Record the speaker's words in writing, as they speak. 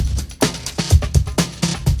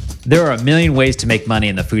There are a million ways to make money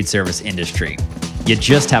in the food service industry. You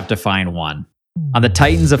just have to find one. On the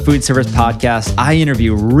Titans of Food Service podcast, I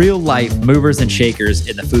interview real-life movers and shakers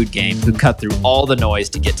in the food game who cut through all the noise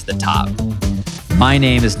to get to the top. My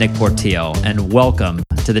name is Nick Portillo, and welcome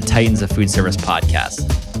to the Titans of Food Service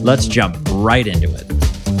podcast. Let's jump right into it.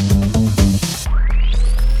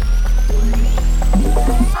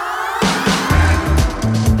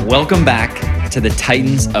 Welcome back to the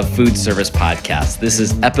Titans of Food Service podcast. This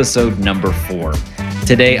is episode number 4.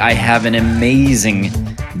 Today, I have an amazing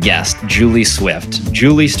guest, Julie Swift.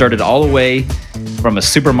 Julie started all the way from a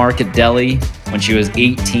supermarket deli when she was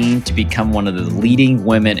 18 to become one of the leading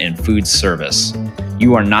women in food service.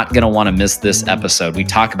 You are not going to want to miss this episode. We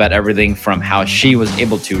talk about everything from how she was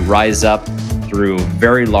able to rise up through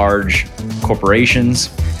very large corporations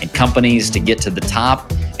and companies to get to the top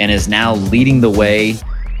and is now leading the way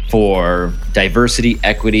for diversity,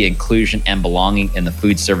 equity, inclusion, and belonging in the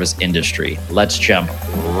food service industry. Let's jump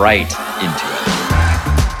right into it.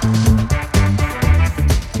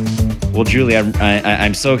 Well, Julie,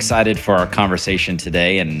 I'm so excited for our conversation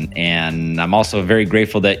today, and I'm also very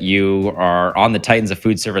grateful that you are on the Titans of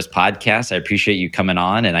Food Service podcast. I appreciate you coming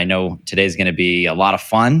on, and I know today's going to be a lot of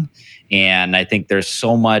fun, and I think there's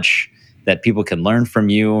so much that people can learn from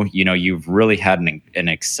you. You know, you've really had an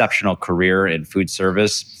exceptional career in food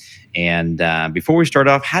service. And before we start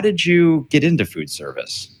off, how did you get into food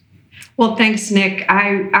service? Well, thanks, Nick.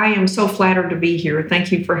 I am so flattered to be here. Thank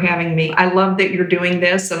you for having me. I love that you're doing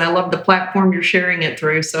this, and I love the platform you're sharing it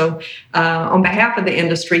through. So on behalf of the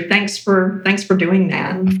industry, thanks for doing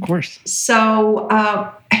that. Of course. So,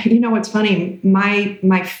 it's funny.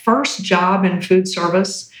 My first job in food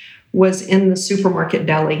service was in the supermarket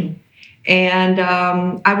deli. And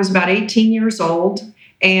I was about 18 years old.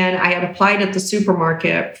 And I had applied at the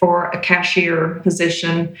supermarket for a cashier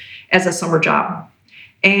position as a summer job.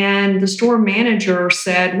 And the store manager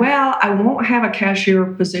said, well, I won't have a cashier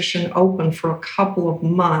position open for a couple of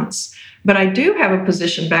months, but I do have a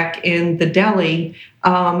position back in the deli.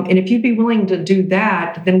 And if you'd be willing to do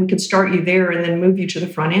that, then we could start you there and then move you to the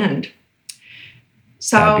front end.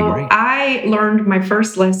 So I learned my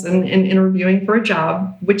first lesson in interviewing for a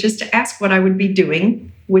job, which is to ask what I would be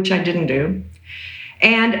doing, which I didn't do.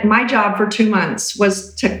 And my job for 2 months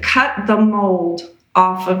was to cut the mold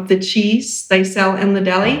off of the cheese they sell in the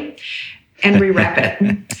deli and rewrap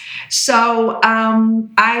it. So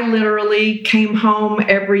I literally came home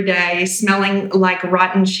every day smelling like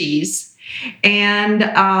rotten cheese and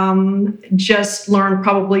just learned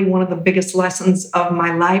probably one of the biggest lessons of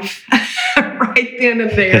my life right then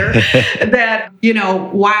and there that,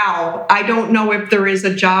 wow, I don't know if there is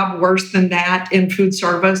a job worse than that in food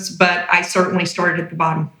service, but I certainly started at the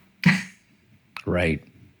bottom. Right.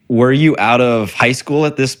 Were you out of high school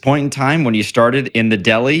at this point in time when you started in the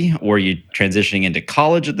deli? Or were you transitioning into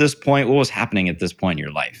college at this point? What was happening at this point in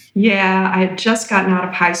your life? Yeah, I had just gotten out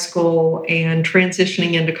of high school and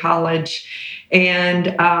transitioning into college.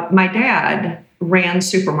 And my dad ran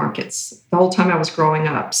supermarkets the whole time I was growing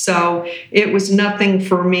up. So it was nothing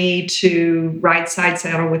for me to ride side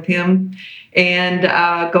saddle with him and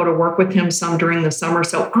go to work with him some during the summer.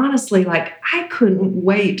 So honestly, I couldn't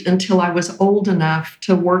wait until I was old enough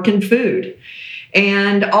to work in food.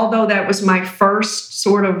 And although that was my first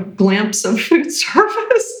sort of glimpse of food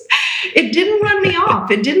service, it didn't run me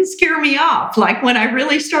off. It didn't scare me off. Like when I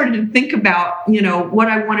really started to think about, what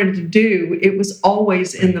I wanted to do, it was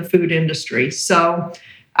always in the food industry. So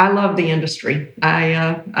I love the industry.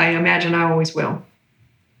 I imagine I always will.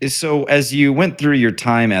 So as you went through your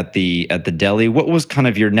time at the deli, what was kind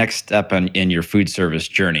of your next step in your food service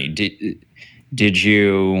journey? Did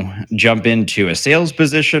you jump into a sales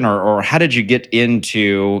position or how did you get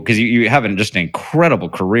into, because you have just an incredible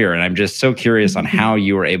career, and I'm just so curious on how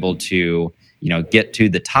you were able to, get to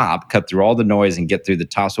the top, cut through all the noise and get through the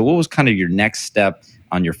top. So what was kind of your next step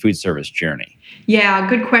on your food service journey? Yeah,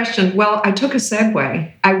 good question. Well, I took a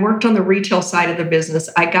segue. I worked on the retail side of the business.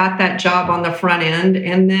 I got that job on the front end,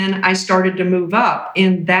 and then I started to move up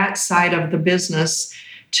in that side of the business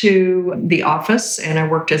to the office, and I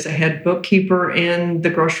worked as a head bookkeeper in the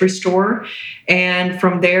grocery store. And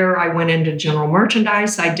from there, I went into general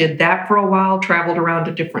merchandise. I did that for a while, traveled around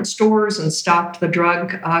to different stores and stocked the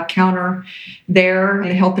drug counter there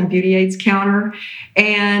and health and beauty aids counter.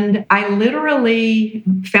 And I literally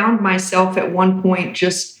found myself at one point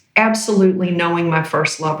just absolutely knowing my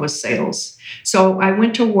first love was sales. So I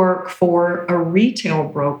went to work for a retail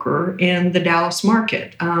broker in the Dallas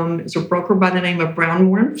market. It was a broker by the name of Brown,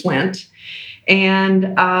 Moore and Flint.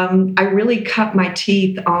 And I really cut my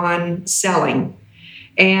teeth on selling.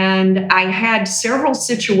 And I had several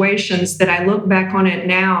situations that I look back on it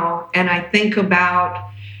now and I think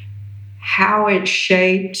about how it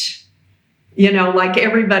shaped, like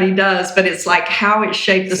everybody does, but it's like how it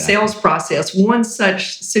shaped the sales process. One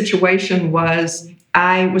such situation was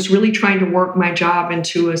I was really trying to work my job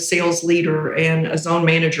into a sales leader and a zone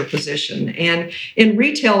manager position. And in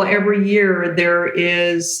retail, every year there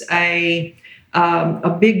is a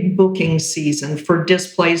big booking season for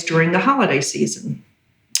displays during the holiday season.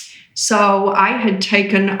 So I had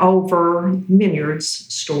taken over Minyards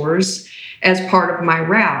stores as part of my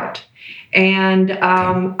route. And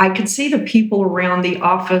I could see the people around the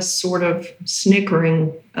office sort of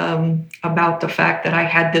snickering about the fact that I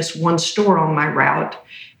had this one store on my route.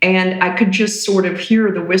 And I could just sort of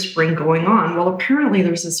hear the whispering going on. Well, apparently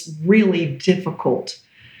there's this really difficult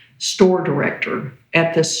store director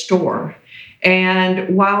at this store.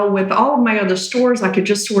 And while with all of my other stores, I could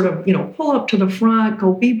just sort of, pull up to the front,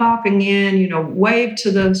 go bebopping in, wave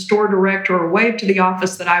to the store director or wave to the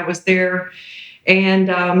office that I was there,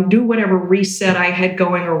 and do whatever reset I had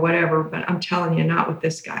going or whatever. But I'm telling you, not with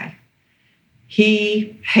this guy.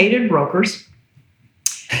 He hated brokers.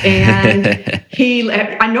 And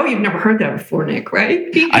I know you've never heard that before, Nick, right?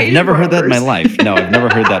 I've never heard that in my life. No, I've never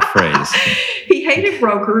heard that phrase. He hated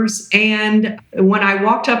brokers. And when I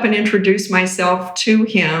walked up and introduced myself to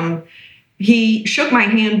him, he shook my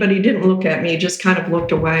hand, but he didn't look at me. He just kind of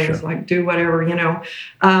looked away. Sure. He was like, do whatever,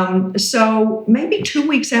 So maybe 2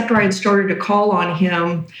 weeks after I had started to call on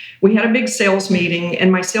him, we had a big sales meeting.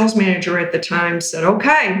 And my sales manager at the time said,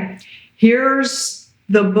 okay, here's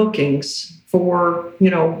the bookings for,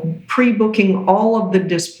 pre-booking all of the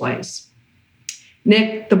displays.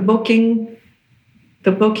 Nick, the booking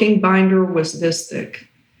binder was this thick.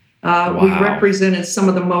 Wow. We represented some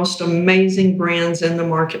of the most amazing brands in the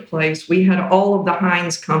marketplace. We had all of the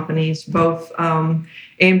Heinz companies, both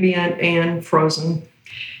ambient and frozen.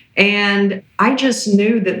 And I just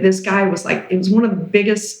knew that this guy was it was one of the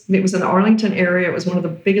biggest, it was in the Arlington area. It was one of the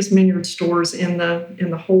biggest Minyard stores in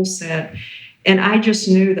the whole set. And I just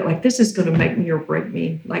knew that this is going to make me or break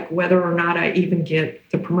me, whether or not I even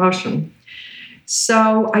get the promotion.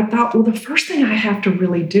 So I thought, well, the first thing I have to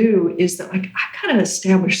really do is that I got to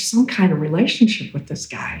establish some kind of relationship with this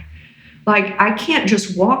guy. I can't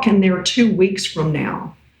just walk in there 2 weeks from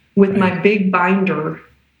now with my big binder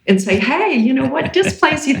and say, hey, what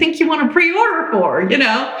displays you think you want to pre-order for, And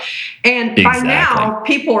exactly. By now,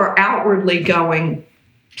 people are outwardly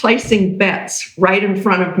placing bets right in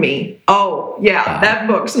front of me. Oh, yeah, that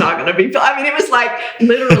book's not going to be. It was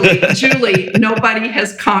literally, Julie, nobody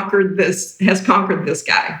has conquered this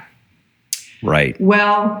guy. Right.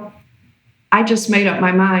 Well, I just made up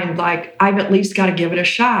my mind, I've at least got to give it a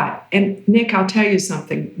shot. And Nick, I'll tell you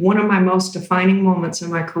something. One of my most defining moments in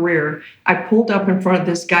my career, I pulled up in front of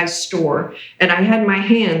this guy's store and I had my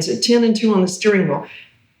hands at 10 and 2 on the steering wheel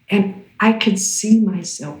and I could see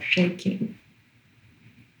myself shaking.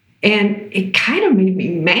 And it kind of made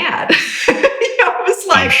me mad. It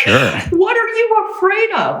was sure. What are you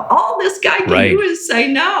afraid of? All this guy can do is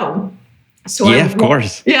say no. So of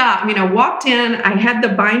course. Yeah, I walked in, I had the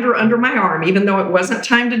binder under my arm, even though it wasn't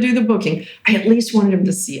time to do the booking. I at least wanted him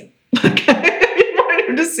to see it. I wanted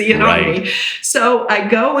him to see it on me. So I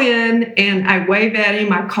go in and I wave at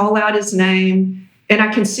him, I call out his name, and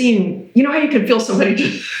I can see him. You know how you can feel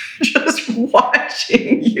somebody just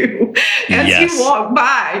watching you as you walk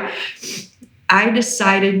by? I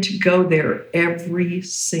decided to go there every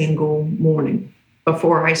single morning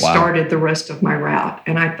before I started the rest of my route.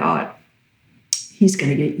 And I thought, he's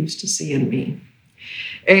going to get used to seeing me.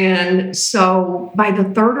 And so by the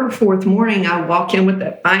third or fourth morning, I walk in with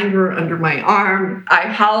that binder under my arm. I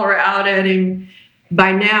holler out at him.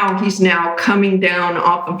 By now, he's now coming down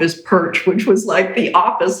off of his perch, which was the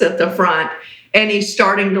office at the front. And he's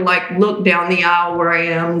starting to look down the aisle where I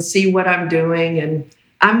am and see what I'm doing. And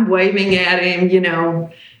I'm waving at him,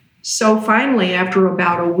 So finally, after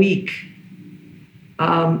about a week,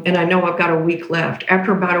 and I know I've got a week left,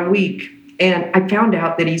 after about a week, and I found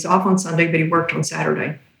out that he's off on Sunday, but he worked on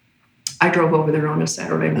Saturday. I drove over there on a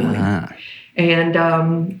Saturday morning. And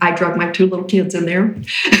I drug my 2 little kids in there.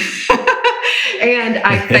 And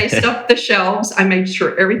I faced up the shelves. I made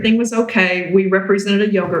sure everything was okay. We represented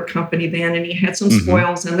a yogurt company then, and he had some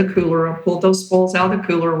spoils in the cooler. I pulled those spoils out of the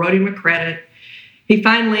cooler, wrote him a credit. He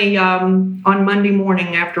finally, on Monday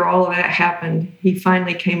morning, after all of that happened, he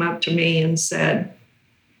finally came up to me and said,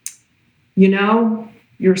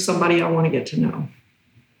 you're somebody I want to get to know.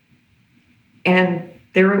 And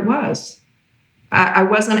there it was. I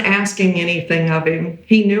wasn't asking anything of him.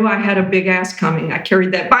 He knew I had a big ass coming. I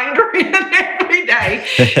carried that binder in every every day.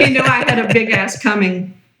 He knew I had a big ask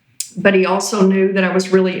coming, but he also knew that I was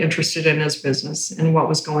really interested in his business and what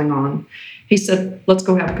was going on. He said, let's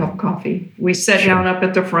go have a cup of coffee. We sat down up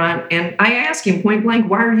at the front, and I asked him point blank,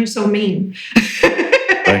 why are you so mean?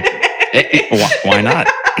 Why not?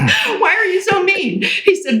 Why are you so mean?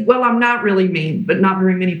 He said, well, I'm not really mean, but not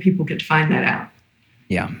very many people get to find that out.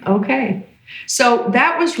 Yeah. Okay. So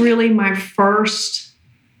that was really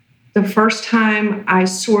the first time I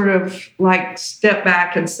sort of like stepped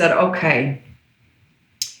back and said, okay,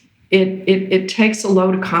 it takes a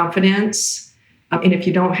load of confidence. And if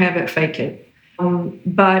you don't have it, fake it.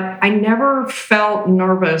 But I never felt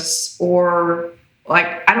nervous or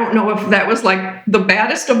like, I don't know if that was like the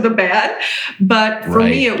baddest of the bad, but for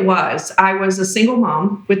me it was. I was a single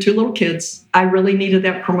mom with 2 little kids. I really needed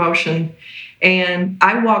that promotion. And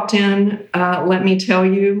I walked in, let me tell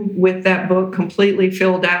you, with that book completely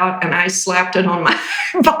filled out, and I slapped it on my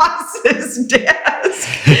boss's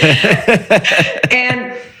desk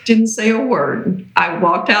and didn't say a word. I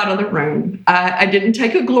walked out of the room. I didn't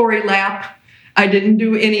take a glory lap. I didn't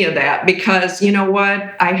do any of that because, you know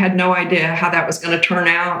what? I had no idea how that was going to turn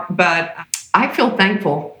out. But I feel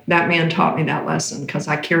thankful that man taught me that lesson because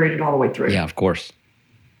I carried it all the way through. Yeah, of course.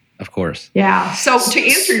 Of course. Yeah. So to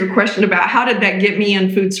answer your question about how did that get me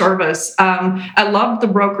in food service, I loved the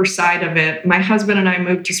broker side of it. My husband and I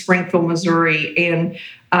moved to Springfield, Missouri, and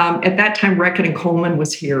at that time, Reckitt and Coleman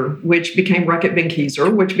was here, which became Reckitt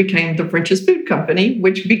Benckiser, which became the French's Food Company,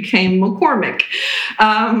 which became McCormick.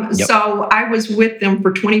 So I was with them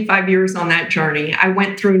for 25 years on that journey. I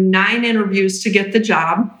went through 9 interviews to get the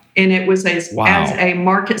job. And it was as a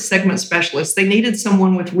market segment specialist. They needed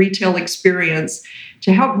someone with retail experience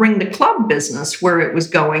to help bring the club business where it was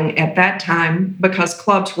going at that time, because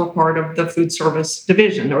clubs were part of the food service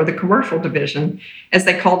division or the commercial division, as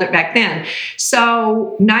they called it back then.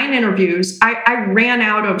 So 9 interviews. I ran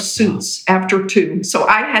out of suits after 2. So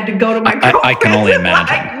I had to go to my girlfriend I can only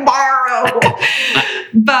imagine. and borrow.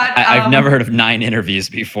 But I've never heard of 9 interviews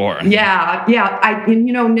before. Yeah.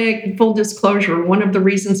 And Nick, full disclosure, one of the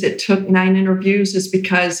reasons it took 9 interviews is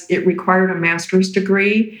because it required a master's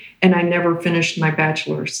degree, and I never finished my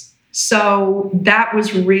bachelor's. So that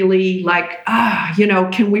was really like,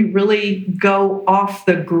 can we really go off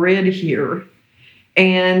the grid here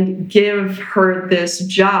and give her this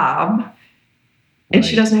job? And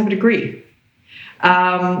she doesn't have a degree.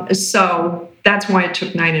 So that's why it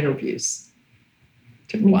took 9 interviews.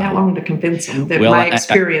 It took me that long to convince them that my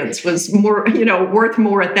experience was more, worth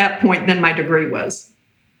more at that point than my degree was.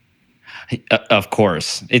 Of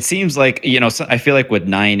course. It seems like, I feel like with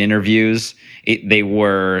 9 interviews, they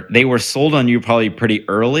were sold on you probably pretty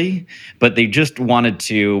early, but they just wanted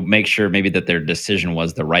to make sure maybe that their decision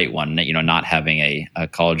was the right one, not having a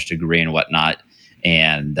college degree and whatnot.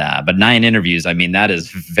 And but 9 interviews, I mean, that is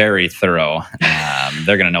very thorough.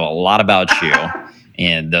 They're going to know a lot about you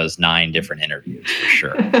in those 9 different interviews for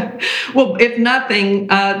sure. Well, if nothing,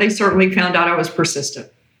 they certainly found out I was persistent.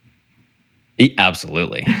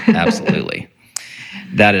 Absolutely.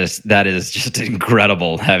 That is just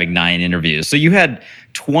incredible, having 9 interviews. So you had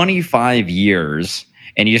 25 years,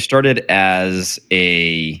 and you started as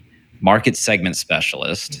a market segment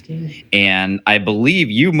specialist, and I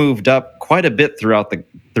believe you moved up quite a bit throughout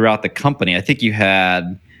the company. I think you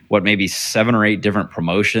had maybe 7 or 8 different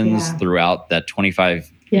promotions throughout that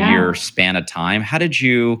 25-year span of time.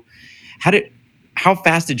 How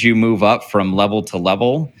fast did you move up from level to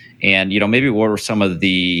level? And, maybe what were some of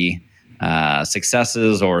the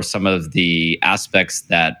successes or some of the aspects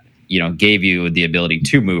that, gave you the ability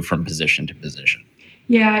to move from position to position?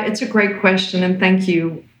 Yeah, it's a great question. And thank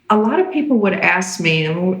you. A lot of people would ask me,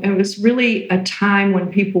 and it was really a time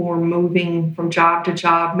when people were moving from job to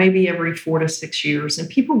job, maybe every 4 to 6 years. And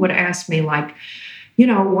people would ask me like,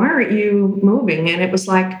 why aren't you moving? And it was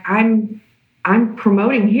like, I'm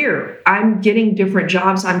promoting here. I'm getting different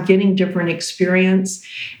jobs. I'm getting different experience.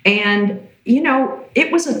 And,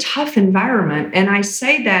 it was a tough environment. And I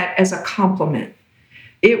say that as a compliment.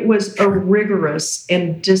 It was a rigorous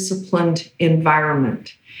and disciplined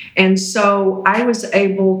environment. And so I was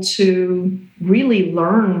able to really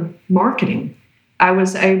learn marketing. I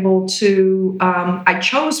was able to, I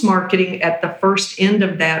chose marketing at the first end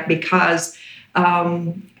of that because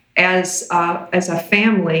as a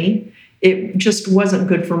family, it just wasn't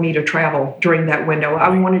good for me to travel during that window.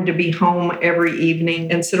 I wanted to be home every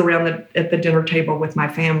evening and sit around at the dinner table with my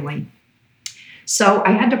family. So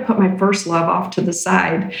I had to put my first love off to the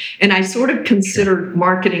side. And I sort of considered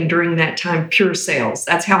marketing during that time pure sales.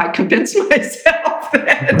 That's how I convinced myself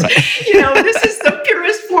that, this is the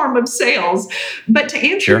purest form of sales. But to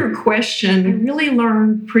answer your question, I really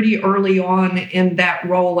learned pretty early on in that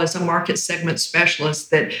role as a market segment specialist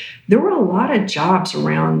that there were a lot of jobs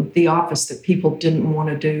around the office that people didn't want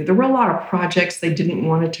to do. There were a lot of projects they didn't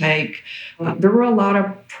want to take. There were a lot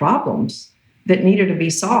of problems that needed to be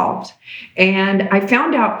solved. And I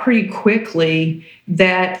found out pretty quickly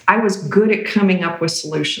that I was good at coming up with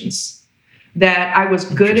solutions, that I was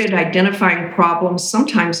good at identifying problems,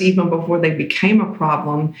 sometimes even before they became a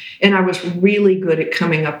problem, and I was really good at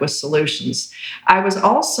coming up with solutions. I was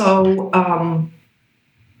also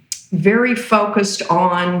very focused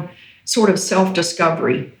on sort of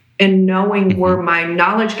self-discovery and knowing where my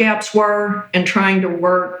knowledge gaps were and trying to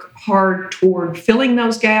work hard toward filling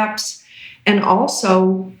those gaps, and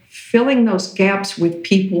also filling those gaps with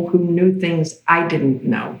people who knew things I didn't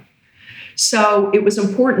know. So it was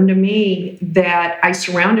important to me that I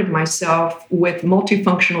surrounded myself with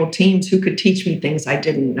multifunctional teams who could teach me things I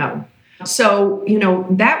didn't know. So,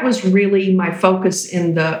 that was really my focus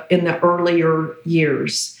in the earlier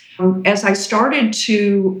years. As I started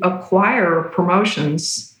to acquire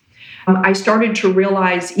promotions, I started to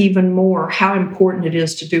realize even more how important it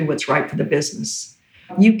is to do what's right for the business.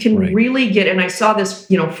 You can really get, and I saw this,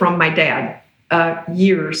 from my dad,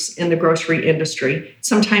 years in the grocery industry.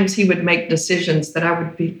 Sometimes he would make decisions that I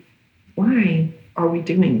would be, why are we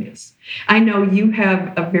doing this? I know you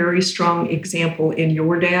have a very strong example in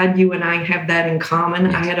your dad. You and I have that in common.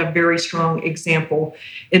 Yes. I had a very strong example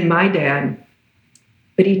in my dad.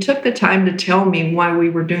 But he took the time to tell me why we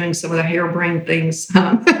were doing some of the harebrained things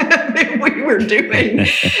that we were doing.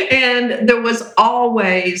 And there was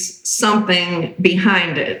always something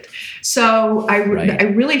behind it. So I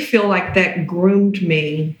really feel like that groomed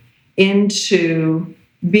me into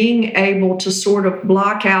being able to sort of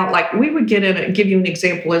block out, like we would give you an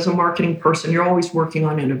example as a marketing person, you're always working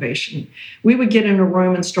on innovation. We would get in a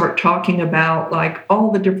room and start talking about like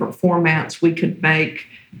all the different formats we could make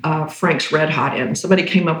Frank's Red Hot in. Somebody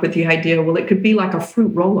came up with the idea, well, it could be like a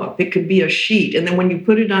fruit roll-up. It could be a sheet. And then when you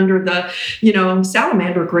put it under the,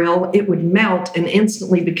 salamander grill, it would melt and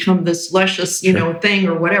instantly become this luscious, thing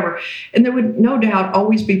or whatever. And there would no doubt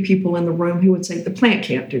always be people in the room who would say, the plant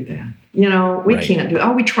can't do that. We can't do it.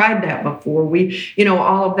 Oh, we tried that before.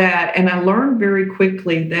 All of that. And I learned very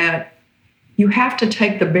quickly that you have to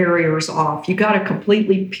take the barriers off. You got to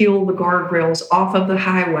completely peel the guardrails off of the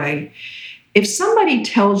highway. If somebody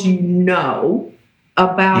tells you no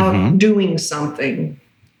about doing something,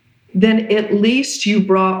 then at least you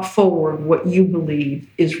brought forward what you believe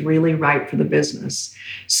is really right for the business.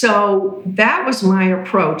 So that was my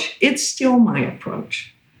approach. It's still my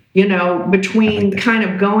approach. Between kind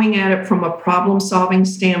of going at it from a problem-solving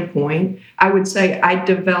standpoint, I would say I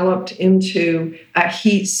developed into a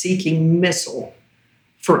heat-seeking missile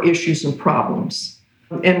for issues and problems.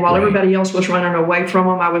 And while everybody else was running away from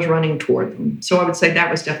them, I was running toward them. So I would say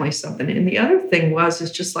that was definitely something. And the other thing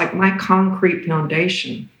is just like my concrete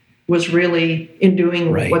foundation was really in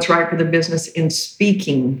doing what's right for the business, in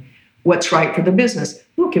speaking what's right for the business.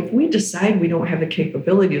 Look, if we decide we don't have the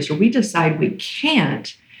capabilities or we decide we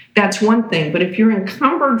can't, that's one thing. But if you're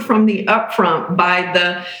encumbered from the upfront by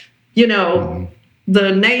the, the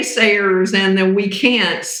naysayers and the we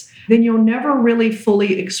can'ts, then you'll never really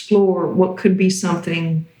fully explore what could be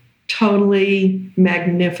something totally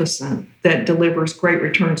magnificent that delivers great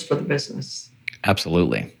returns for the business.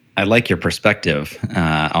 Absolutely. I like your perspective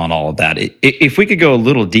on all of that. If we could go a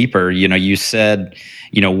little deeper, you said,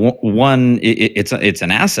 one, it's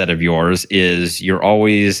an asset of yours is you're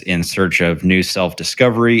always in search of new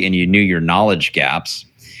self-discovery and you knew your knowledge gaps.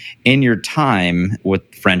 In your time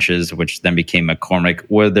with French's, which then became McCormick,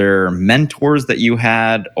 were there mentors that you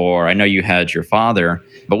had, or I know you had your father,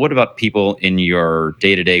 but what about people in your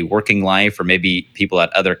day-to-day working life or maybe people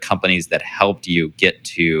at other companies that helped you get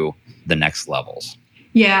to the next levels?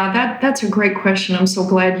 Yeah, that's a great question. I'm so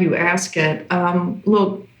glad you asked it.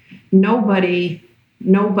 Look, nobody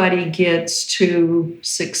gets to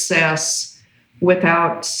success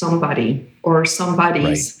without somebody or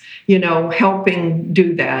somebody's helping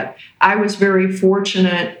do that. I was very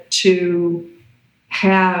fortunate to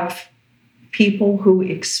have people who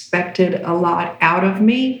expected a lot out of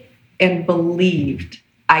me and believed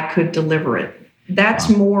I could deliver it. That's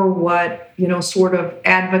more what, sort of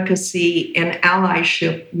advocacy and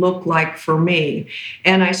allyship look like for me.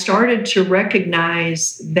 And I started to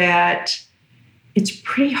recognize that it's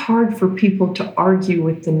pretty hard for people to argue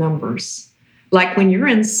with the numbers. Like when you're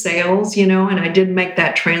in sales, and I did make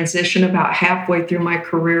that transition about halfway through my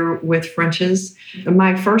career with French's.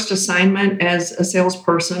 My first assignment as a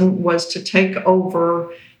salesperson was to take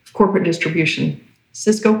over corporate distribution.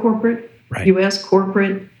 Cisco Corporate, Right. US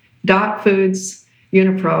Corporate, Dot Foods,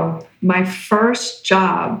 Unipro. My first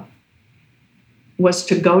job was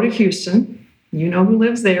to go to Houston, you know who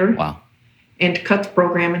lives there, Wow. and to cut the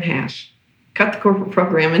program in half. Cut the corporate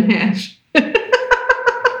program in half.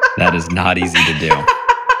 That is not easy to do.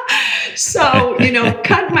 So,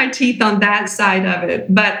 cut my teeth on that side of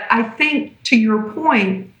it. But I think, to your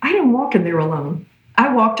point, I didn't walk in there alone.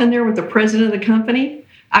 I walked in there with the president of the company.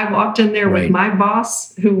 I walked in there with my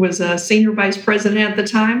boss, who was a senior vice president at the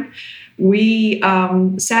time. We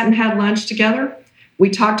sat and had lunch together. We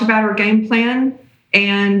talked about our game plan.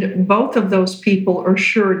 And both of those people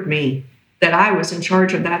assured me that I was in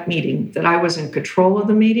charge of that meeting, that I was in control of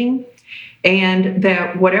the meeting, and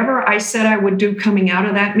that whatever I said I would do coming out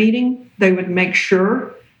of that meeting, they would make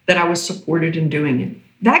sure that I was supported in doing it.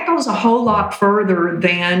 That goes a whole lot further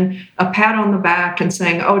than a pat on the back and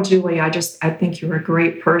saying, oh, Julie, I think you're a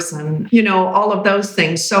great person, all of those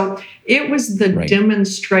things. So it was the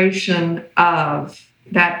demonstration of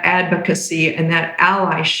that advocacy and that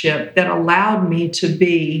allyship that allowed me to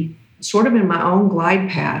be sort of in my own glide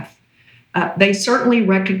path. They certainly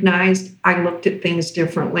recognized I looked at things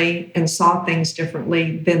differently and saw things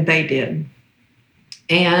differently than they did.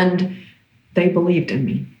 And they believed in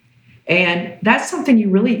me. And that's something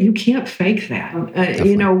you can't fake that.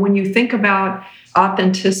 When you think about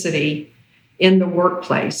authenticity in the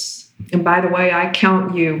workplace, and by the way, I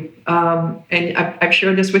count you, and I've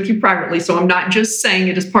shared this with you privately, so I'm not just saying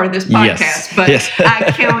it as part of this podcast, but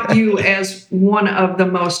I count you as one of the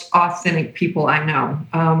most authentic people I know.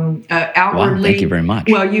 Outwardly, wow, thank you very much.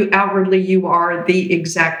 Well, you are the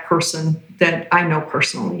exact person that I know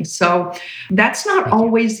personally. So that's not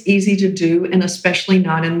always easy to do, and especially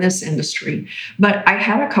not in this industry. But I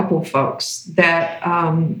had a couple of folks that,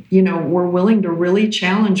 were willing to really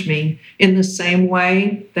challenge me in the same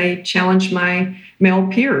way they challenged my male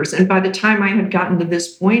peers. And by the time I had gotten to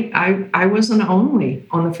this point, I wasn't only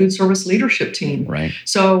on the food service leadership team. Right.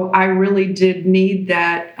 So I really did need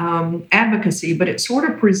that advocacy, but it sort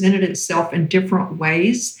of presented itself in different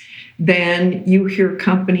ways than you hear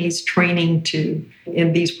companies training to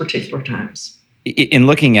in these particular times. In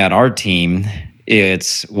looking at our team,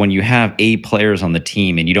 it's when you have A players on the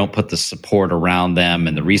team and you don't put the support around them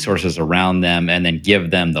and the resources around them and then give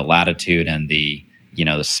them the latitude and the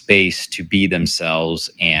space to be themselves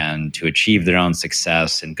and to achieve their own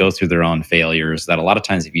success and go through their own failures, that a lot of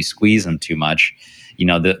times if you squeeze them too much,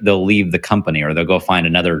 they'll leave the company or they'll go find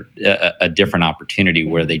a different opportunity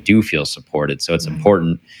where they do feel supported. So it's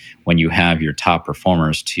important when you have your top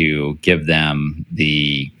performers to give them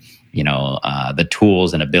the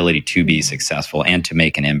tools and ability to be successful and to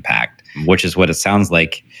make an impact, which is what it sounds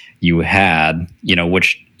like you had,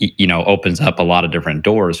 which opens up a lot of different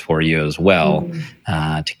doors for you as well,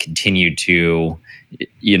 to continue to,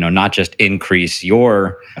 not just increase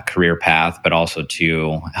your career path, but also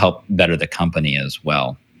to help better the company as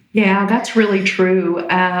well. Yeah, that's really true.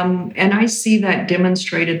 And I see that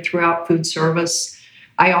demonstrated throughout food service.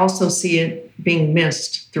 I also see it being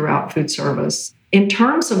missed throughout food service. In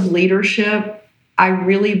terms of leadership, I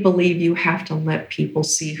really believe you have to let people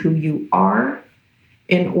see who you are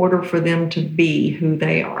in order for them to be who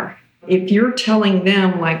they are. If you're telling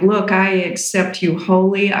them, like, look, I accept you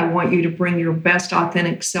wholly, I want you to bring your best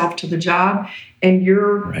authentic self to the job, and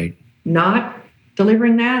you're not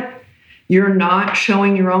delivering that, you're not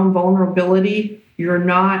showing your own vulnerability, you're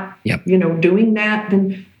not, doing that,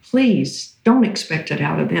 then please don't expect it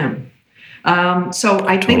out of them. So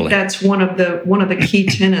I think that's one of the key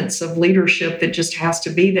tenets of leadership that just has to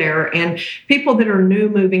be there. And people that are new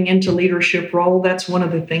moving into leadership role, that's one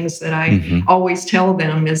of the things that I always tell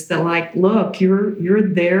them is that, like, look, you're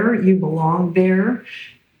there, you belong there.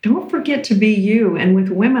 Don't forget to be you. And with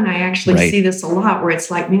women, I actually see this a lot where it's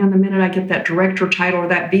like, man, the minute I get that director title or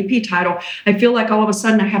that VP title, I feel like all of a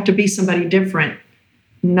sudden I have to be somebody different.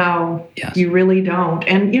 No, you really don't.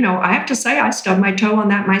 And, I have to say, I stubbed my toe on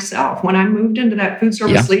that myself. When I moved into that food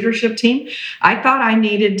service leadership team, I thought I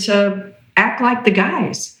needed to act like the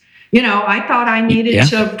guys. I thought I needed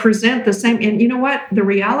to present the same. And you know what? The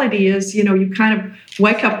reality is, you kind of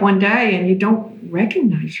wake up one day and you don't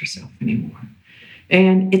recognize yourself anymore.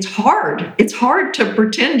 And it's hard. It's hard to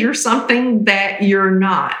pretend you're something that you're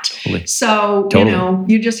not. Totally. So,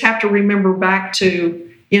 you just have to remember back to,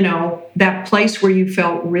 that place where you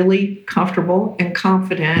felt really comfortable and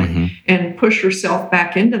confident and push yourself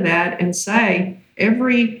back into that and say,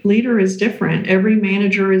 every leader is different. Every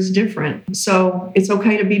manager is different. So it's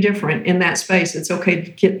okay to be different in that space. It's okay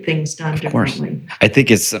to get things done differently. I think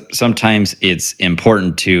sometimes it's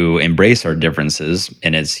important to embrace our differences,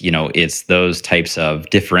 and it's those types of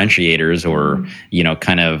differentiators or,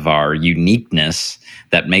 kind of our uniqueness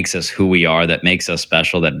that makes us who we are, that makes us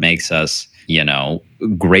special, that makes us,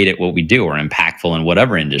 great at what we do or impactful in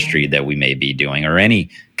whatever industry that we may be doing or any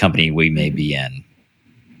company we may be in.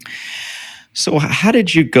 So how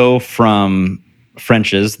did you go from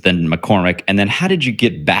French's, then McCormick, and then how did you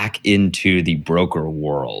get back into the broker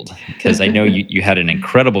world? Because I know you had an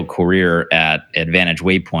incredible career at Advantage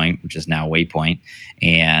Waypoint, which is now Waypoint.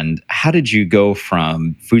 And how did you go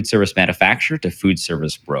from food service manufacturer to food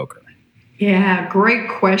service broker? Yeah, great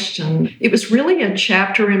question. It was really a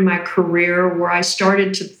chapter in my career where I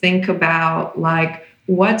started to think about, like,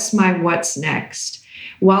 what's next?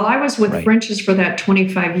 While I was with French's for that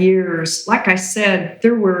 25 years, like I said,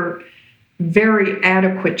 there were very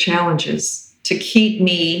adequate challenges to keep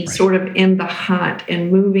me sort of in the hunt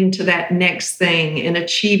and moving to that next thing and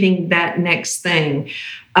achieving that next thing.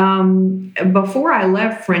 Before I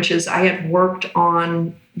left French's, I had worked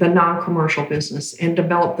on the non-commercial business and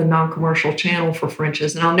developed the non-commercial channel for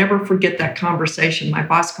French's. And I'll never forget that conversation. My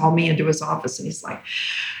boss called me into his office and he's like,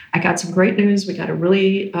 I got some great news. We got a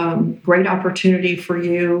really great opportunity for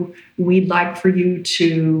you. We'd like for you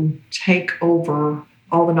to take over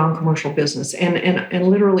all the non-commercial business. And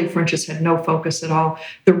literally French's had no focus at all.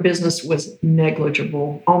 Their business was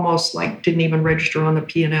negligible, almost like didn't even register on the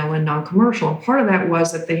P&L in non-commercial. And part of that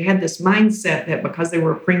was that they had this mindset that because they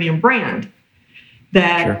were a premium brand,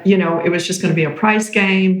 that, it was just going to be a price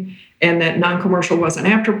game and that non-commercial wasn't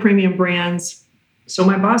after premium brands. So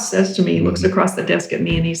my boss says to me, he looks across the desk at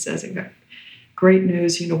me and he says, great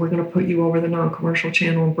news, we're going to put you over the non-commercial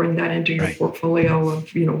channel and bring that into your portfolio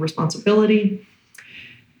of, responsibility.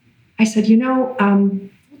 I said, full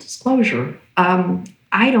disclosure,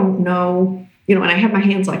 I don't know, and I have my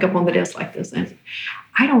hands like up on the desk like this. And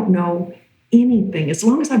I don't know anything. As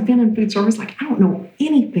long as I've been in food service, I don't know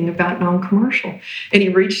anything about non-commercial. And he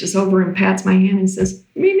reaches over and pats my hand and says,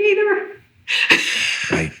 me neither.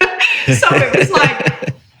 Right. So it was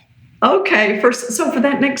like, okay, for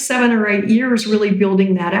that next 7 or 8 years, really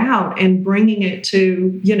building that out and bringing it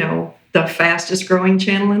to, the fastest growing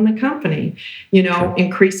channel in the company,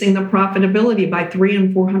 increasing the profitability by 300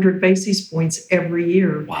 and 400 basis points every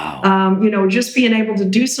year. Wow. Just being able to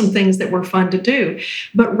do some things that were fun to do.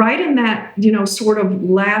 But right in that, sort of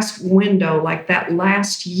last window, like that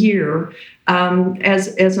last year,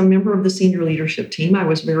 as a member of the senior leadership team, I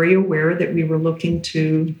was very aware that we were looking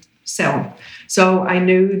to sell. So I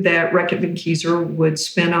knew that Reckitt Benckiser would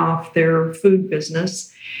spin off their food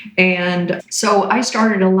business. And so I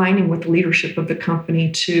started aligning with the leadership of the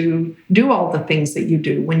company to do all the things that you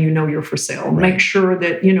do when you're for sale. Make sure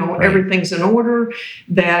that, everything's in order,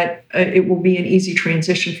 that it will be an easy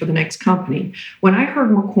transition for the next company. When I heard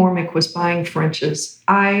McCormick was buying French's,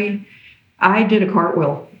 I did a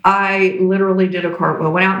cartwheel. I literally did a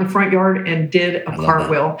cartwheel, went out in the front yard and did a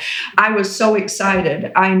cartwheel. I was so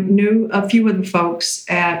excited. I knew a few of the folks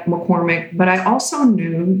at McCormick, but I also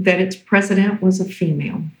knew that its president was a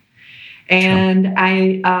female. And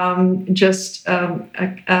I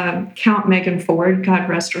count Megan Ford, God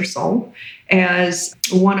rest her soul, as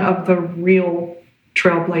one of the real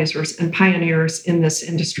trailblazers and pioneers in this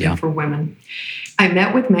industry for women. I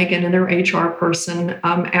met with Megan and their HR person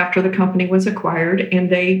after the company was acquired,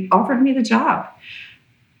 and they offered me the job.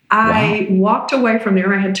 I walked away from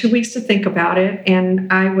there. I had 2 weeks to think about it,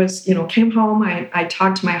 and I was, came home. I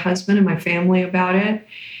talked to my husband and my family about it,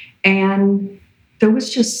 and there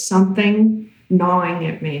was just something gnawing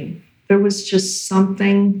at me. There was just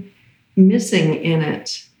something missing in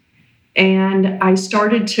it. And I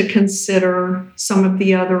started to consider some of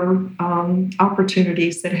the other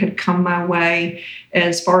opportunities that had come my way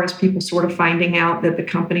as far as people sort of finding out that the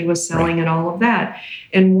company was selling and all of that.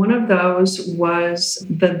 And one of those was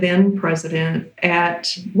the then president at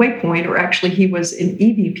Waypoint, or actually he was an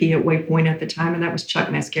EVP at Waypoint at the time, and that was Chuck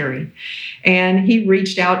Mascari. And he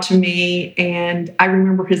reached out to me, and I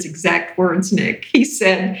remember his exact words, Nick. He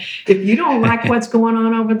said, if you don't like what's going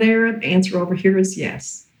on over there, the answer over here is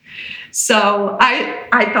yes. So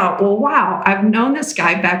I thought, well, wow, I've known this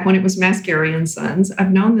guy back when it was Mascari and Sons.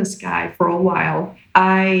 I've known this guy for a while.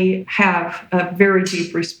 I have a very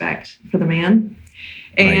deep respect for the man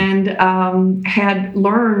and had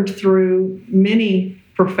learned through many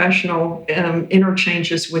professional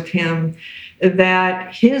interchanges with him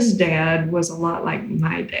that his dad was a lot like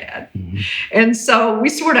my dad. Mm-hmm. And so we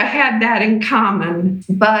sort of had that in common.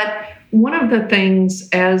 But one of the things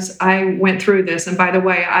as I went through this, and by the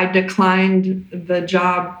way, I declined the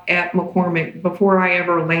job at McCormick before I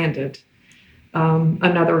ever landed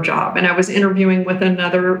another job. And I was interviewing with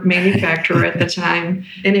another manufacturer at the time,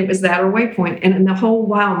 and it was that or Waypoint. And in the whole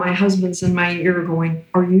while, my husband's in my ear going,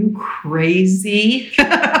 "Are you crazy?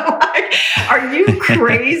 Are you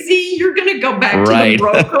crazy? You're going to go back to the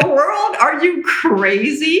broker world? Are you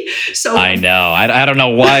crazy?" So I know. I don't know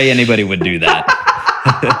why anybody would do that.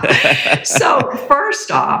 So first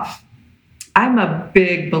off, I'm a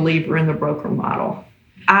big believer in the broker model.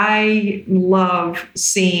 I love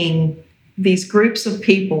seeing these groups of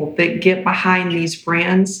people that get behind these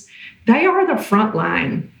brands. They are the front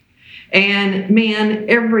line. And man,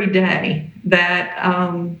 every day that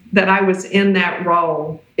I was in that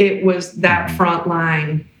role, it was that front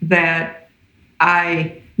line that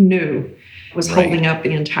I knew was holding up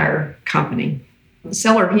the entire company.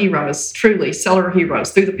 Seller heroes, truly seller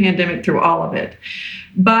heroes through the pandemic, through all of it.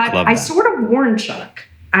 But I sort of warned Chuck.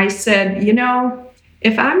 I said,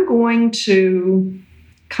 if I'm going to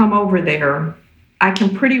come over there, I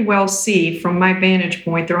can pretty well see from my vantage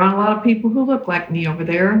point, there aren't a lot of people who look like me over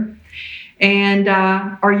there. And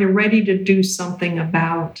are you ready to do something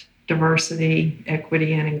about diversity,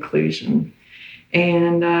 equity, and inclusion?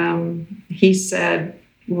 And he said,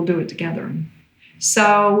 we'll do it together.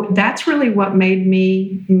 So that's really what made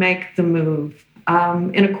me make the move.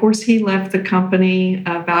 And of course, he left the company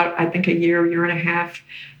about, I think, a year and a half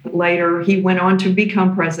later. He went on to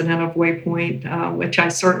become president of Waypoint, which I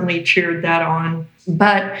certainly cheered that on.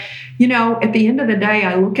 But, at the end of the day,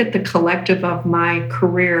 I look at the collective of my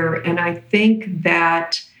career, and I think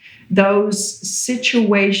that those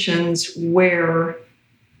situations where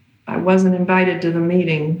I wasn't invited to the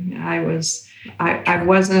meeting, I was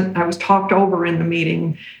talked over in the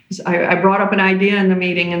meeting. I brought up an idea in the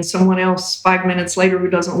meeting, and someone else 5 minutes later who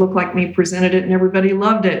doesn't look like me presented it, and everybody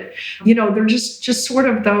loved it. They're just sort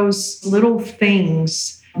of those little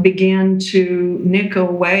things began to nick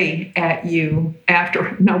away at you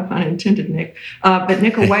after, no pun intended, Nick, but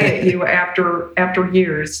nick away at you after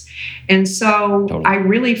years. And so totally. I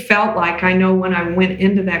really felt like, I know when I went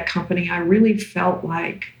into that company, I really felt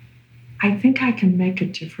like, I think I can make a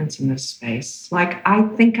difference in this space. Like, I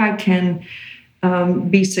think I can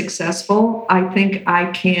be successful. I think I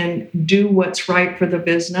can do what's right for the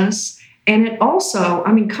business. And it also,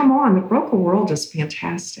 come on, the broker world is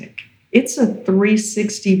fantastic. It's a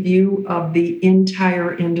 360 view of the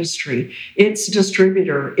entire industry. It's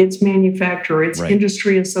distributor, it's manufacturer, it's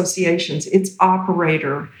industry associations, it's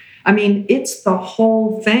operator. It's the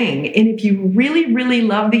whole thing. And if you really, really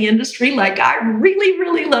love the industry, like I really,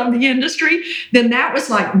 really love the industry, then that was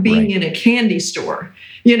like being in a candy store,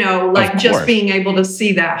 just being able to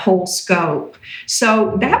see that whole scope.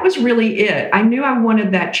 So that was really it. I knew I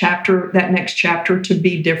wanted that next chapter to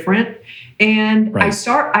be different. And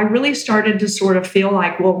I really started to sort of feel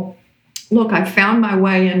like, well, look, I found my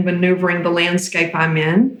way in maneuvering the landscape I'm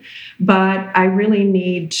in, but I really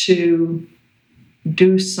need to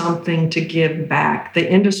do something to give back.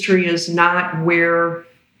 The industry is not where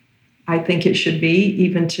I think it should be,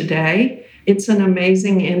 even today. It's an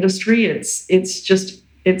amazing industry. It's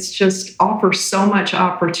just offers so much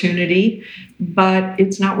opportunity, but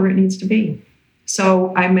it's not where it needs to be.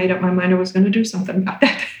 So I made up my mind I was going to do something about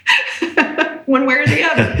that. One way or the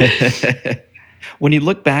other. When you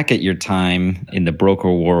look back at your time in the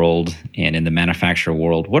broker world and in the manufacturer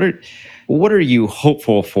world, what are you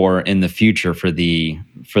hopeful for in the future for the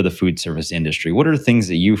food service industry? What are things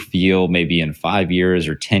that you feel maybe in 5 years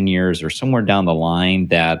or 10 years or somewhere down the line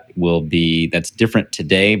that's different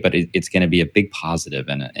today, but it's going to be a big positive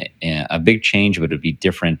and a big change, but it'd be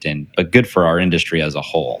different but good for our industry as a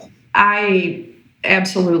whole? I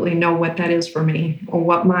absolutely know what that is for me, or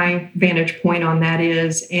what my vantage point on that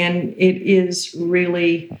is. And it is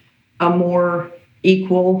really a more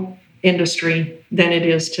equal industry than it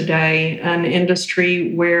is today. An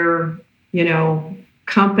industry where,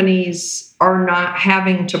 companies are not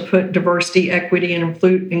having to put diversity, equity, and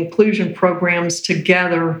inclusion programs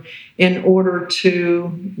together in order to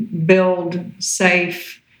build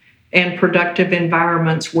safe and productive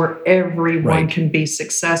environments where everyone can be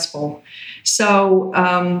successful. So,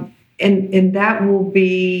 and that will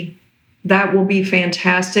be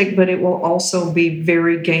fantastic, but it will also be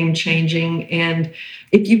very game changing. And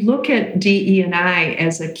if you look at DE&I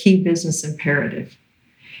as a key business imperative,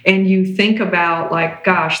 and you think about like,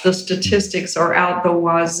 gosh, the statistics are out the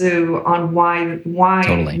wazoo on why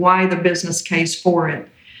the business case for it,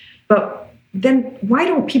 but then why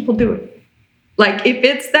don't people do it? Like, if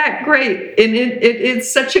it's that great and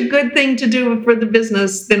it's such a good thing to do for the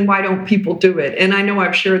business, then why don't people do it? And I know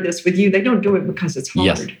I've shared this with you. They don't do it because it's hard.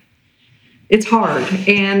 Yes. It's hard.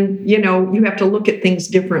 And, you have to look at things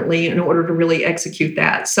differently in order to really execute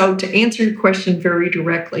that. So to answer your question very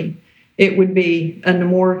directly, it would be a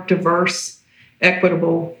more diverse,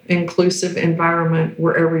 equitable, inclusive environment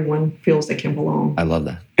where everyone feels they can belong. I love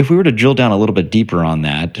that. If we were to drill down a little bit deeper on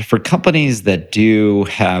that, for companies that do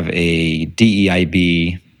have a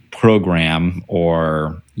DEIB program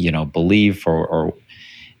or, belief or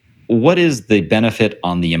what is the benefit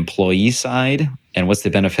on the employee side and what's the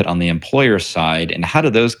benefit on the employer side? And how do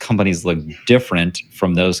those companies look different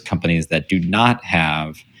from those companies that do not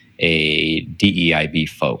have a DEIB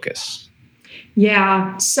focus?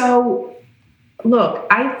 Yeah. So, look,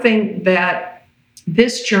 I think that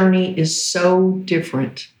this journey is so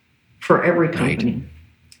different for every company. Right.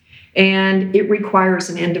 And it requires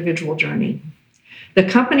an individual journey. The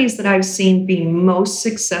companies that I've seen be most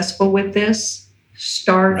successful with this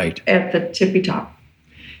start at the tippy top.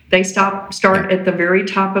 They start at the very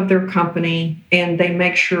top of their company, and they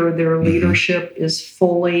make sure their leadership is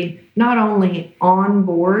fully not only on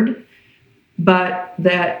board, but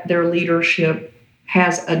that their leadership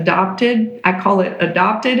has adopted, I call it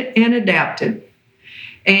adopted and adapted.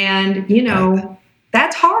 And,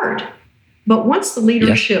 that's hard. But once the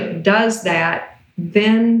leadership does that,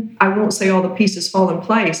 then I won't say all the pieces fall in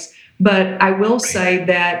place, but I will say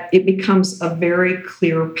that it becomes a very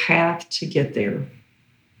clear path to get there.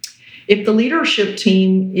 If the leadership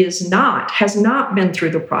team has not been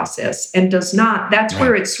through the process and does not, that's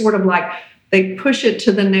where it's sort of like they push it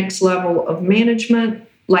to the next level of management,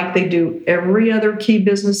 like they do every other key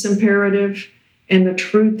business imperative. And the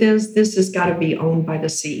truth is, this has got to be owned by the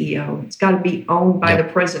CEO. It's got to be owned by the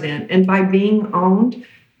president. And by being owned,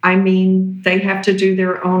 I mean, they have to do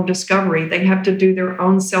their own discovery. They have to do their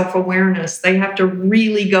own self-awareness. They have to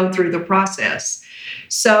really go through the process.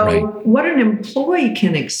 So what an employee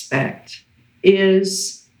can expect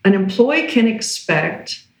is an employee can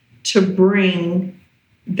expect to bring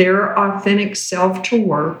their authentic self to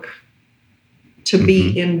work, to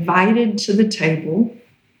be invited to the table,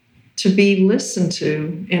 to be listened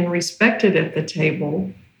to and respected at the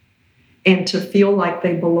table, and to feel like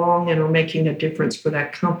they belong and are making a difference for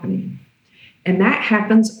that company. And that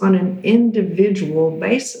happens on an individual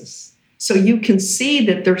basis. So you can see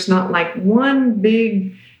that there's not like one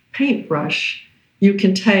big paintbrush you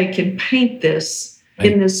can take and paint this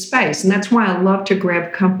in this space. And that's why I love to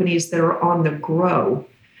grab companies that are on the grow,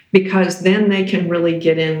 because then they can really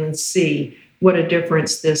get in and see what a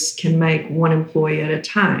difference this can make one employee at a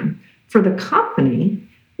time. For the company,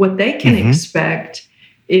 what they can expect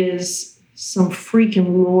is some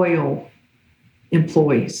freaking loyal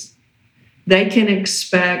employees. They can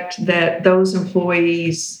expect that those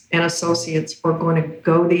employees and associates are going to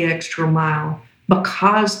go the extra mile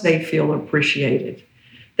because they feel appreciated.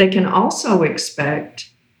 They can also expect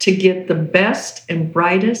to get the best and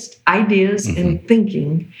brightest ideas and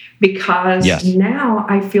thinking, because now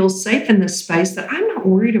I feel safe in this space that I'm not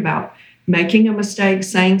worried about making a mistake,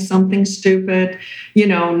 saying something stupid,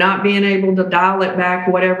 not being able to dial it back,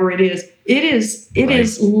 whatever it is. It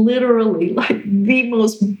is literally like the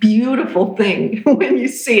most beautiful thing when you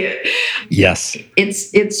see it. Yes.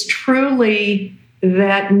 It's truly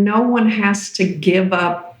that no one has to give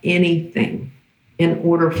up anything in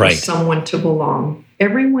order for someone to belong.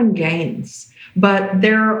 Everyone gains. But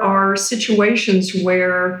there are situations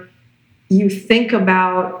where you think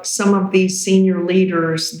about some of these senior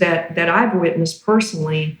leaders that I've witnessed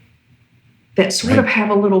personally that sort of have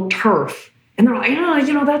a little turf. And they're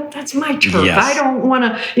like, that's my turf. Yes. I don't want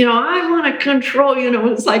to, I want to control,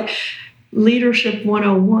 it's like leadership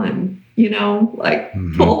 101,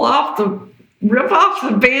 rip off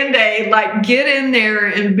the Band-Aid, like get in there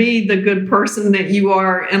and be the good person that you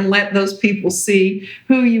are and let those people see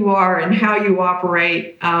who you are and how you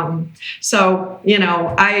operate. So,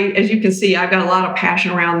 as you can see, I've got a lot of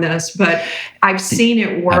passion around this, but I've seen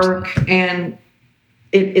it work. Absolutely. And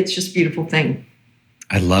it's just a beautiful thing.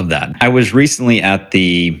 I love that. I was recently at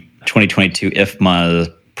the 2022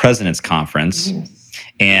 IFMA President's Conference,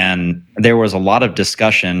 and there was a lot of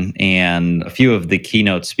discussion, and a few of the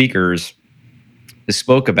keynote speakers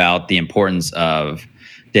spoke about the importance of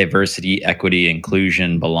diversity, equity,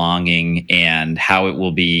 inclusion, belonging, and how it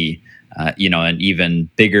will be an even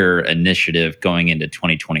bigger initiative going into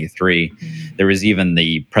 2023. There was even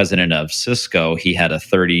the president of Cisco. He had a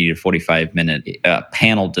 30 to 45 minute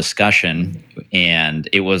panel discussion, and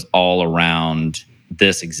it was all around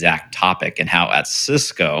this exact topic and how at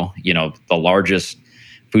Cisco, the largest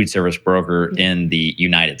food service broker in the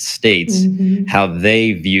United States, how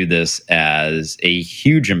they view this as a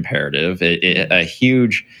huge imperative, a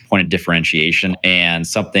huge point of differentiation, and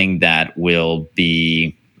something that will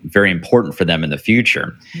be very important for them in the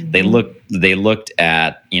future. They looked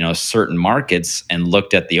at certain markets and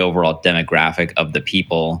looked at the overall demographic of the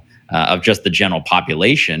people, of just the general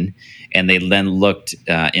population, and they then looked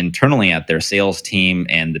internally at their sales team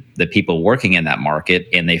and the people working in that market,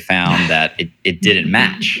 and they found that it didn't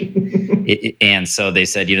match. And so they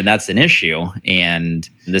said, that's an issue, and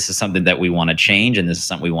this is something that we want to change, and this is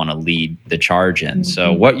something we want to lead the charge in.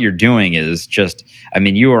 So what you're doing is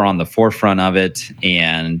you are on the forefront of it,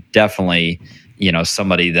 and definitely,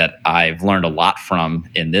 somebody that I've learned a lot from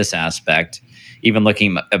in this aspect. Even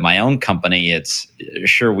looking at my own company, it's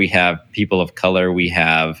sure we have people of color, we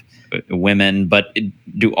have women, but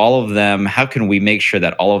how can we make sure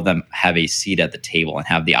that all of them have a seat at the table and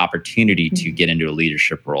have the opportunity to get into a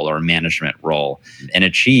leadership role or a management role and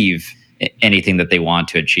achieve anything that they want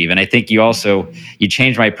to achieve? And I think you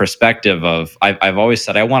changed my perspective of, I've always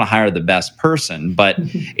said I want to hire the best person, but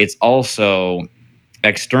it's also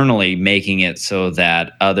externally making it so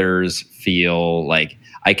that others feel like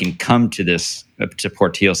I can come to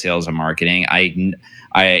Portillo Sales and Marketing.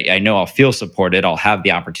 I know I'll feel supported. I'll have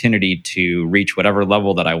the opportunity to reach whatever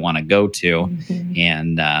level that I want to go to,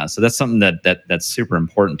 and so that's something that's super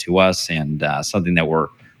important to us, and something that we're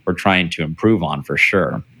trying to improve on for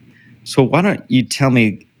sure. So why don't you tell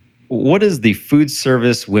me, what is the Food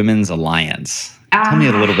Service Women's Alliance? Tell me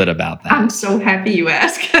a little bit about that. I'm so happy you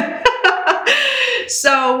asked.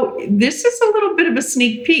 So this is a little bit of a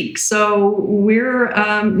sneak peek. So we're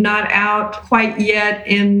not out quite yet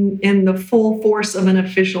in the full force of an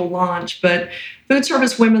official launch, but Food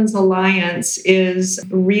Service Women's Alliance is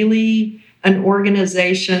really an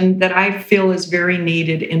organization that I feel is very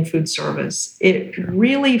needed in food service. It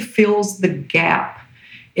really fills the gap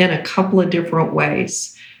in a couple of different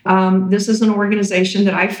ways. This is an organization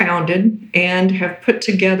that I founded and have put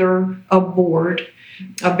together a board,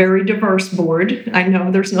 a very diverse board. I know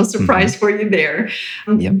there's no surprise for you there.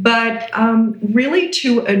 But really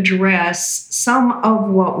to address some of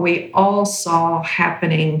what we all saw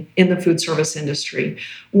happening in the food service industry.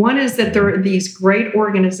 One is that there are these great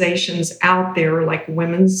organizations out there like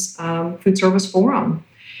Women's Food Service Forum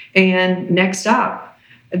and Next Up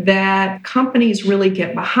that companies really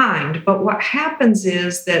get behind. But what happens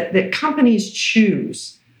is that companies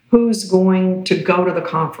choose who's going to go to the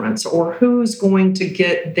conference or who's going to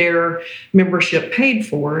get their membership paid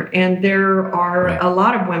for. And there are a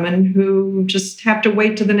lot of women who just have to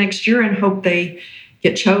wait to the next year and hope they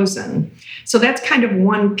get chosen. So that's kind of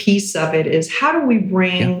one piece of it, is how do we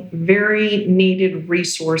bring very needed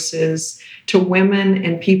resources to women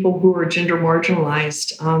and people who are gender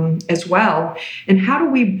marginalized as well? And how do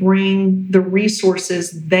we bring the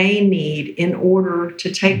resources they need in order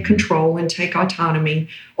to take control and take autonomy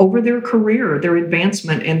over their career, their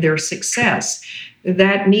advancement, and their success?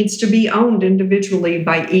 That needs to be owned individually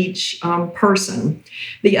by each person.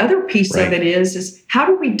 The other piece of it is how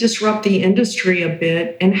do we disrupt the industry a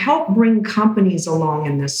bit and help bring companies along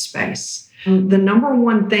in this space? The number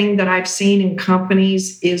one thing that I've seen in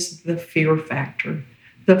companies is the fear factor.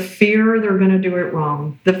 The fear they're going to do it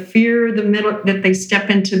wrong. The fear that they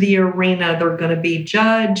step into the arena, they're going to be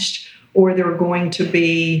judged or they're going to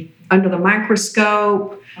be under the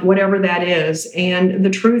microscope, whatever that is. And the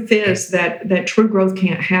truth is that true growth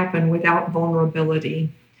can't happen without vulnerability.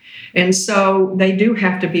 And so they do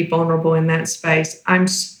have to be vulnerable in that space. I'm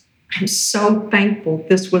so thankful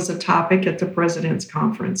this was a topic at the President's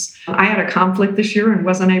Conference. I had a conflict this year and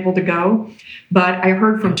wasn't able to go, but I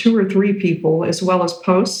heard from 2 or 3 people, as well as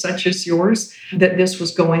posts such as yours, that this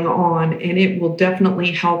was going on, and it will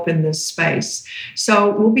definitely help in this space.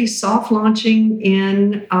 So we'll be soft launching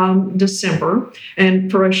in December. And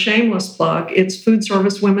for a shameless plug, it's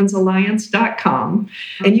foodservicewomen'salliance.com.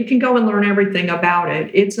 And you can go and learn everything about it.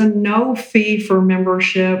 It's a no fee for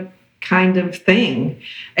membership kind of thing.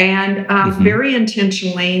 And very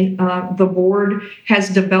intentionally, the board has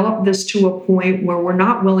developed this to a point where we're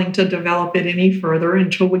not willing to develop it any further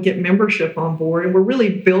until we get membership on board. And we're really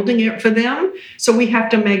building it for them. So we have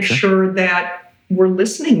to make sure that we're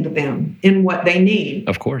listening to them in what they need.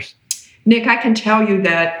 Of course. Nick, I can tell you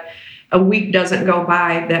that a week doesn't go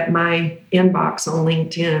by that my inbox on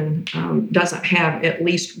LinkedIn doesn't have at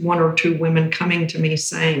least 1 or 2 women coming to me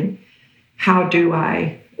saying, how do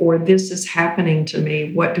I, or this is happening to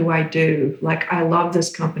me, what do I do? Like, I love this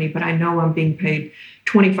company, but I know I'm being paid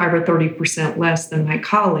 25 or 30% less than my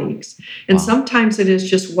colleagues. And sometimes it is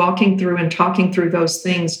just walking through and talking through those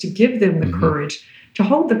things to give them the courage to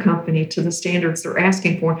hold the company to the standards they're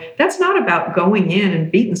asking for. That's not about going in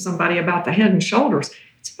and beating somebody about the head and shoulders.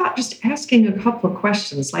 It's about just asking a couple of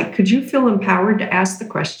questions. Like, could you feel empowered to ask the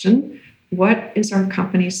question, what is our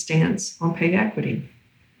company's stance on pay equity?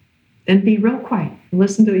 Then be real quiet and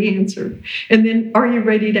listen to the answer. And then are you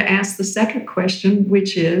ready to ask the second question,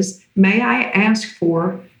 which is, may I ask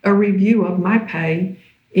for a review of my pay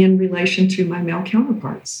in relation to my male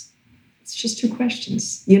counterparts? It's just two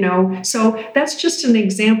questions, So that's just an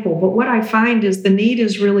example. But what I find is the need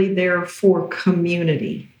is really there for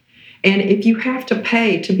community. And if you have to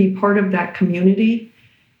pay to be part of that community,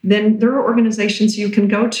 then there are organizations you can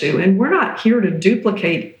go to. And we're not here to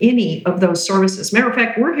duplicate any of those services. Matter of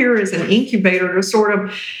fact, we're here as an incubator to sort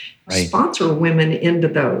of sponsor women into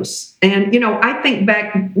those. And, I think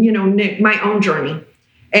back, Nick, my own journey.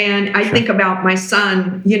 And I think about my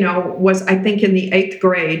son, was, I think, in the 8th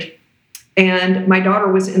grade. And my daughter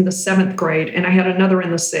was in the 7th grade, and I had another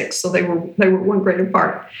in the 6th. So they were 1 grade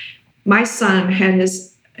apart. My son had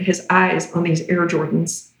his eyes on these Air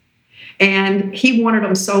Jordans, and he wanted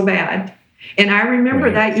them so bad. And I remember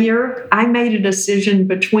that year, I made a decision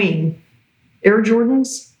between Air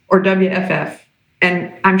Jordans or WFF.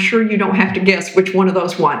 And I'm sure you don't have to guess which one of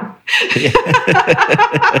those won.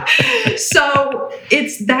 So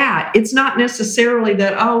it's that. It's not necessarily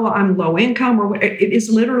that, I'm low income, or it is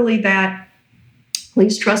literally that,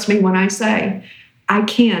 please trust me when I say, I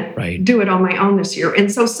can't do it on my own this year. And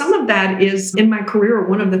so some of that is in my career.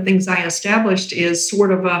 One of the things I established is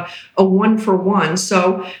sort of a 1-for-1.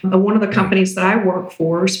 So one of the companies that I work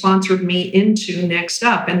for sponsored me into Next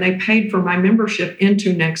Up, and they paid for my membership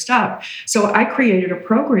into Next Up. So I created a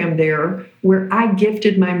program there where I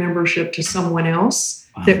gifted my membership to someone else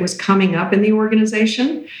that was coming up in the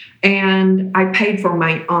organization, and I paid for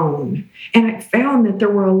my own. And I found that there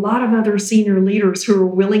were a lot of other senior leaders who were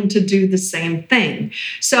willing to do the same thing.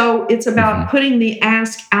 So it's about putting the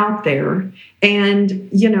ask out there and,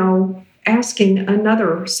 asking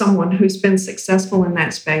someone who's been successful in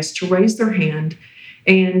that space to raise their hand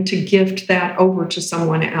and to gift that over to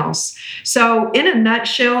someone else. So in a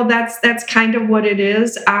nutshell, that's kind of what it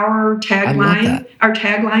is. Our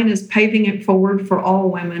tagline is paving it forward for all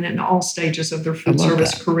women in all stages of their food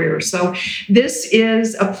service career. So this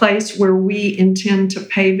is a place where we intend to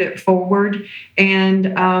pave it forward,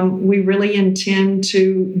 and we really intend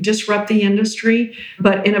to disrupt the industry,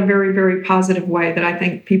 but in a very, very positive way that I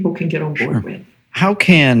think people can get on board with. How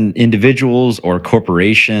can individuals or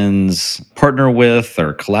corporations partner with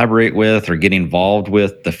or collaborate with or get involved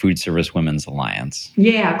with the Food Service Women's Alliance?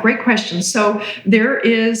 Yeah, great question. So there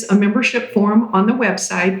is a membership form on the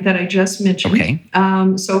website that I just mentioned. Okay.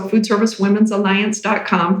 So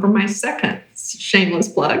foodservicewomen'salliance.com for my second shameless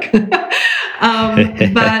plug.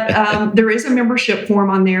 But there is a membership form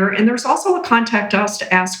on there, and there's also a contact us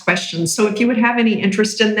to ask questions. So if you would have any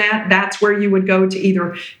interest in that, that's where you would go to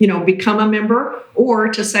either, become a member or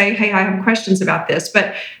to say, hey, I have questions about this.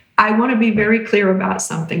 But I want to be very clear about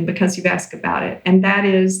something because you've asked about it. And that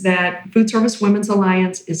is that Food Service Women's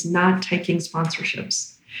Alliance is not taking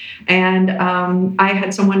sponsorships. And I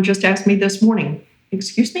had someone just ask me this morning,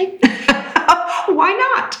 excuse me? Why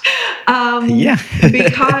not?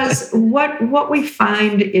 Because what we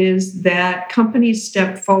find is that companies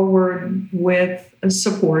step forward with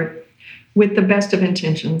support, with the best of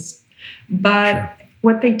intentions. But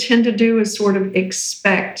what they tend to do is sort of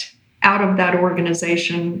expect out of that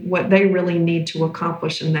organization what they really need to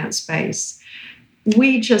accomplish in that space.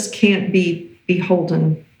 We just can't be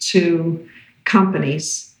beholden to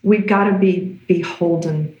companies. We've got to be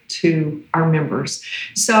beholden to our members.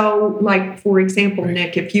 So, like, for example,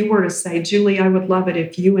 Nick, if you were to say, Julie, I would love it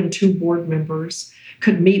if you and 2 board members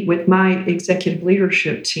could meet with my executive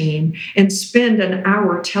leadership team and spend an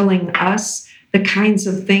hour telling us the kinds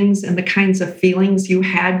of things and the kinds of feelings you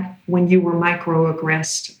had when you were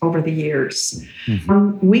microaggressed over the years.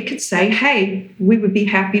 We could say, hey, we would be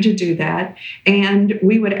happy to do that. And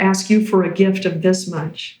we would ask you for a gift of this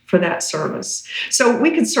much for that service. So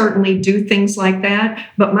we could certainly do things like that.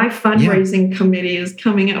 But my fundraising committee is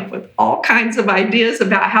coming up with all kinds of ideas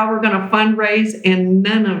about how we're going to fundraise. And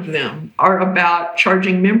none of them are about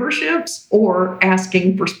charging memberships or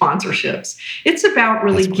asking for sponsorships. It's about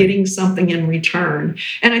really getting something in return.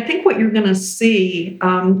 And I think what you're going to see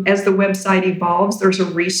as the website evolves, there's a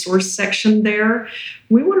resource section there.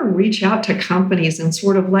 We want to reach out to companies and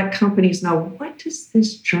sort of let companies know, what does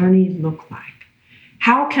this journey look like?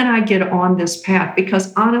 How can I get on this path?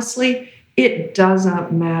 Because honestly, it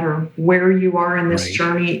doesn't matter where you are in this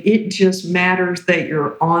journey. It just matters that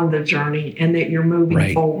you're on the journey and that you're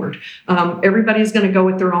moving forward. Everybody's going to go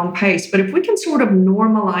at their own pace. But if we can sort of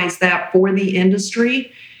normalize that for the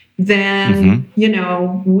industry, then,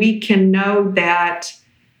 we can know that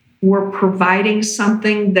we're providing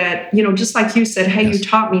something that, just like you said, hey, you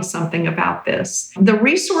taught me something about this. The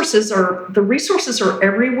resources are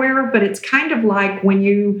everywhere, but it's kind of like when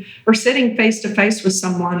you are sitting face to face with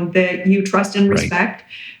someone that you trust and respect,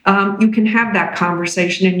 you can have that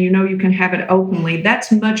conversation and you can have it openly.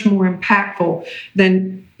 That's much more impactful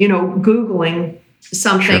than, Googling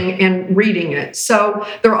something and reading it. So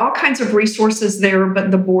there are all kinds of resources there,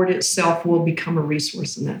 but the board itself will become a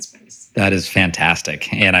resource in that space. That is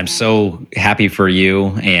fantastic. And I'm so happy for you.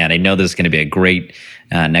 And I know this is going to be a great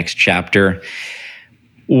next chapter.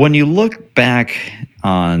 When you look back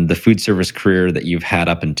on the food service career that you've had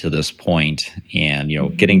up until this point and,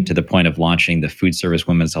 getting to the point of launching the Food Service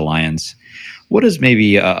Women's Alliance, what is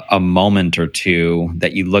maybe a moment or two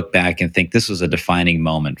that you look back and think this was a defining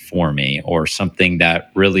moment for me, or something that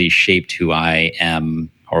really shaped who I am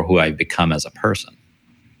or who I've become as a person?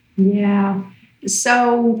 Yeah.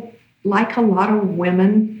 So like a lot of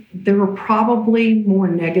women, there are probably more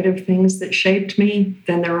negative things that shaped me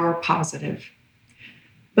than there are positive.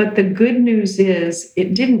 But the good news is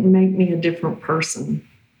it didn't make me a different person.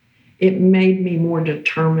 It made me more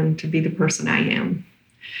determined to be the person I am.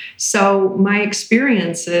 So my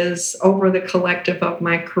experiences over the collective of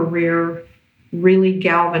my career really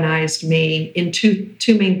galvanized me in two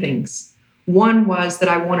main things. One was that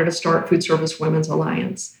I wanted to start Food Service Women's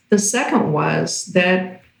Alliance. The second was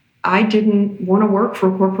that I didn't want to work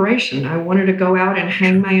for a corporation. I wanted to go out and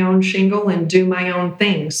hang my own shingle and do my own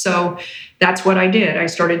thing. So that's what I did. I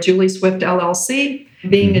started Julie Swift LLC.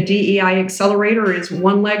 Being a DEI accelerator is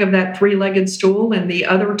one leg of that three-legged stool, and the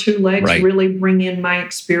other two legs really bring in my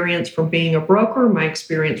experience from being a broker, my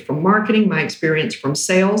experience from marketing, my experience from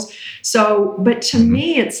sales. So, but to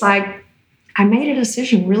me, it's like I made a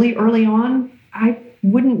decision really early on. I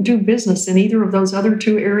wouldn't do business in either of those other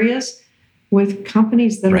two areas with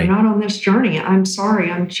companies that are not on this journey. I'm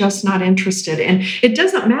sorry, I'm just not interested. And it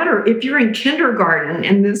doesn't matter if you're in kindergarten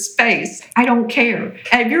in this space, I don't care.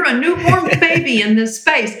 If you're a newborn baby in this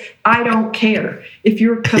space, I don't care. If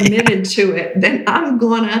you're committed to it, then I'm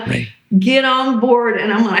gonna get on board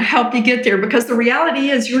and I'm gonna help you get there, because the reality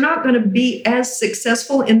is you're not gonna be as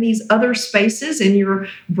successful in these other spaces, in your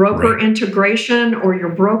broker integration or your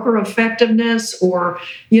broker effectiveness or,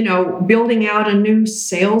 building out a new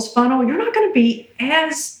sales funnel. You're not gonna be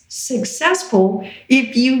as successful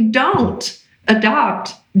if you don't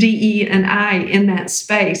adopt DE&I in that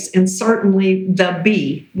space, and certainly the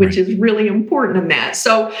B, which is really important in that.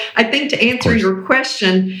 So I think to answer your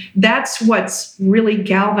question, that's what's really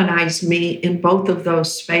galvanized me in both of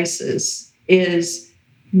those spaces, is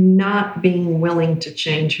not being willing to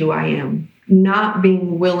change who I am, not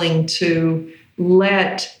being willing to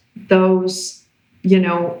let those,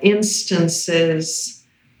 instances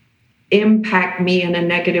impact me in a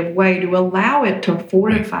negative way, to allow it to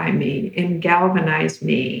fortify me and galvanize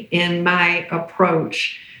me in my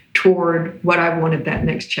approach toward what I wanted that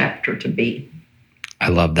next chapter to be. I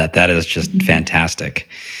love that. That is just fantastic.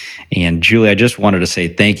 And Julie, I just wanted to say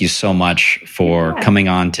thank you so much for coming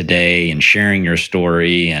on today and sharing your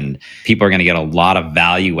story. And people are going to get a lot of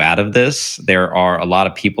value out of this. There are a lot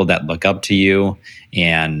of people that look up to you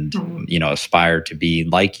and, aspire to be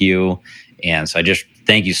like you. And so I just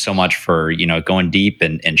thank you so much for, going deep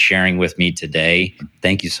and sharing with me today.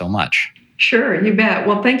 Thank you so much. Sure, you bet.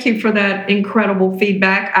 Well, thank you for that incredible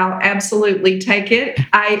feedback. I'll absolutely take it.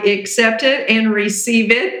 I accept it and receive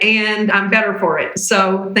it, and I'm better for it.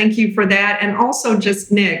 So thank you for that. And also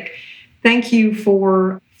just Nick, thank you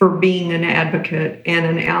for being an advocate and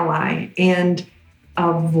an ally and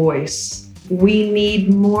a voice. We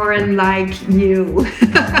need more like you. Well,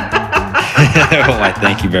 I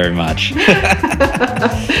thank you very much.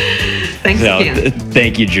 Thanks again.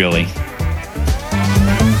 Thank you, Julie.